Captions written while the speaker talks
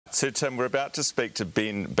So, Tim, we're about to speak to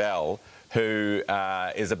Ben Bell, who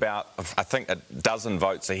is about, I think, a dozen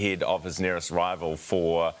votes ahead of his nearest rival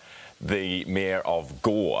for the mayor of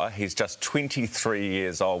Gore. He's just 23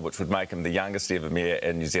 years old, which would make him the youngest ever mayor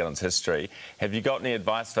in New Zealand's history. Have you got any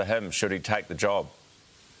advice for him should he take the job?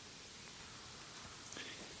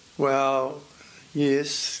 Well,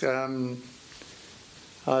 yes,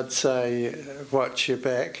 I'd say watch your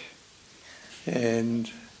back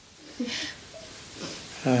and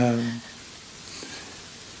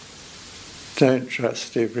don't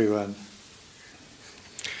trust everyone.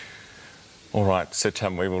 All right, so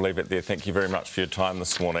Tim, we will leave it there. Thank you very much for your time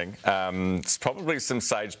this morning. It's probably some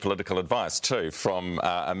sage political advice too from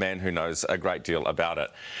a man who knows a great deal about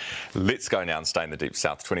it. Let's go now and stay in the deep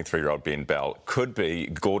south. 23-year-old Ben Bell could be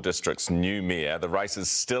Gore District's new mayor. The race is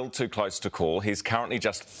still too close to call. He's currently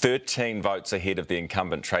just 13 votes ahead of the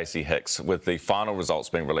incumbent Tracy Hicks, with the final results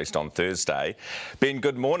being released on Thursday. Ben,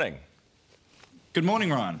 good morning. Good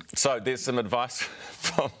morning, Ryan. So there's some advice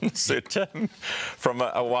from Sir Tim, from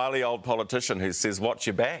a wily old politician who says, watch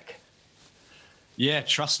your back. Yeah,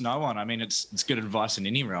 trust no one. I mean, it's good advice in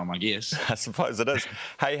any realm, I guess. I suppose it is.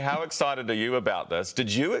 Hey, how excited are you about this?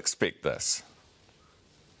 Did you expect this?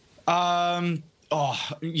 You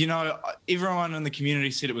know, everyone in the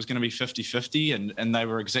community said it was going to be 50-50, and they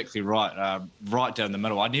were exactly right, right down the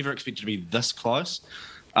middle. I never expected to be this close.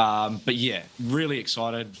 But yeah, really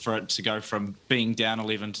excited for it to go from being down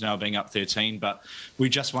 11 to now being up 13, but we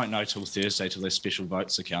just won't know till Thursday till their special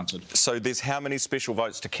votes are counted. So there's how many special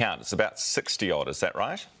votes to count? It's about 60 odd, is that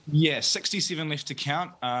right? Yeah, 67 left to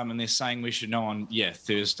count, and they're saying we should know on,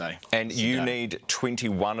 Thursday. And you need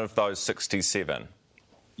 21 of those 67?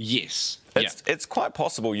 Yes. It's quite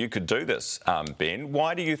possible you could do this, Ben.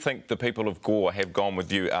 Why do you think the people of Gore have gone with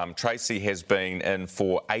you? Tracy has been in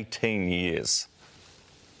for 18 years.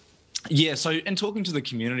 Yeah, so in talking to the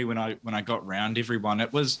community when I got round everyone,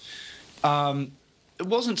 it wasn't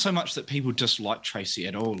so much that people disliked Tracy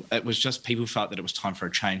at all. It was just people felt that it was time for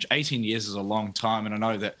a change. 18 years is a long time, and I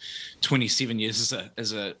know that 27 years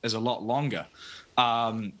is a lot longer.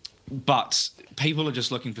 But people are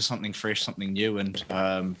just looking for something fresh, something new, and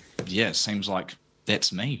it seems like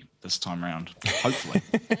that's me this time round, hopefully.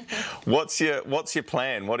 What's your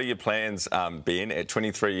plan? What are your plans, Ben, at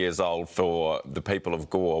 23 years old for the people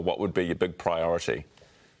of Gore? What would be your big priority?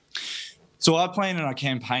 So our plan and our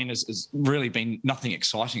campaign has really been nothing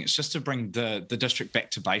exciting. It's just to bring the district back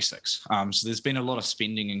to basics. So there's been a lot of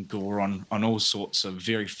spending in Gore on all sorts of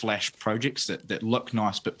very flash projects that look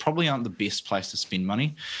nice but probably aren't the best place to spend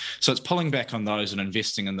money. So it's pulling back on those and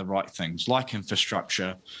investing in the right things, like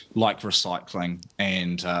infrastructure, like recycling,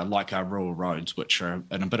 and like our rural roads, which are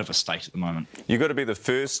in a bit of a state at the moment. You've got to be the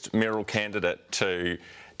first mayoral candidate to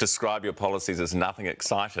describe your policies as nothing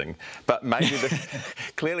exciting, but maybe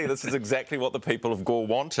clearly this is exactly what the people of Gore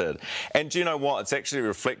wanted. And do you know what? It's actually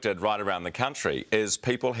reflected right around the country, is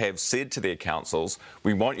people have said to their councils,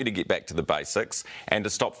 we want you to get back to the basics and to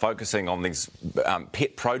stop focusing on these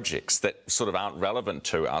pet projects that sort of aren't relevant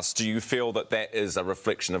to us. Do you feel that that is a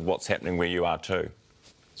reflection of what's happening where you are too?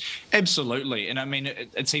 Absolutely. And I mean,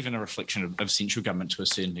 it's even a reflection of central government to a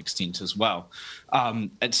certain extent as well.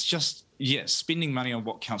 It's just, spending money on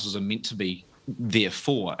what councils are meant to be there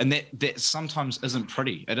for. And that sometimes isn't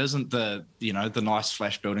pretty. It isn't the nice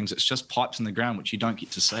flash buildings. It's just pipes in the ground, which you don't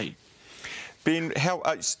get to see. Ben,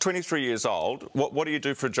 it's 23 years old. What do you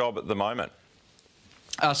do for a job at the moment?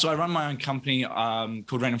 So I run my own company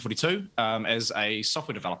called Random 42 as a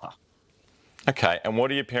software developer. Okay, and what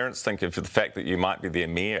do your parents think of the fact that you might be their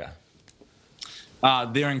mayor?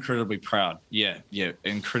 They're incredibly proud. Yeah,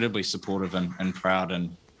 incredibly supportive and proud,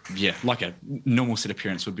 and like a normal set of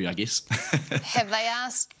parents would be, I guess. Have they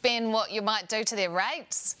asked, Ben, what you might do to their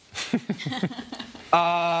rates? No,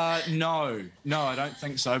 I don't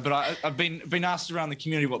think so. But I've been asked around the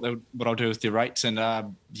community what I'll do with their rates, and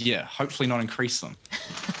hopefully not increase them.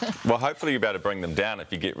 Well, hopefully you'll be able to bring them down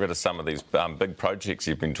if you get rid of some of these big projects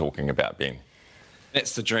you've been talking about, Ben.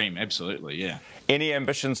 That's the dream, absolutely, yeah. Any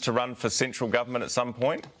ambitions to run for central government at some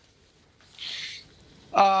point?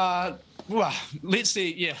 Well, let's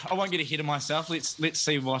see. Yeah, I won't get ahead of myself. Let's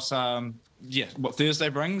see what Thursday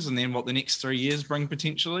brings, and then what the next 3 years bring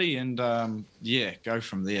potentially, and go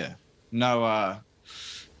from there. No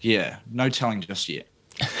telling just yet.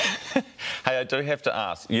 Hey, I do have to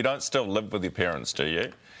ask, you don't still live with your parents, do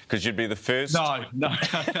you? Because you'd be the first. No.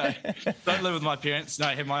 Don't live with my parents. No,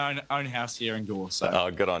 I have my own house here in Gore. So.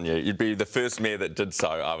 Oh, good on you. You'd be the first mayor that did so,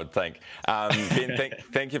 I would think. Ben,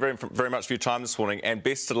 thank you very much for your time this morning, and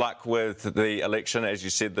best of luck with the election. As you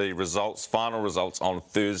said, the final results on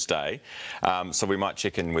Thursday. So we might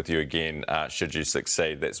check in with you again should you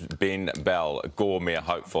succeed. That's Ben Bell, Gore Mayor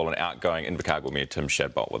hopeful, and outgoing Invercargill Mayor Tim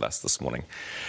Shadbolt with us this morning.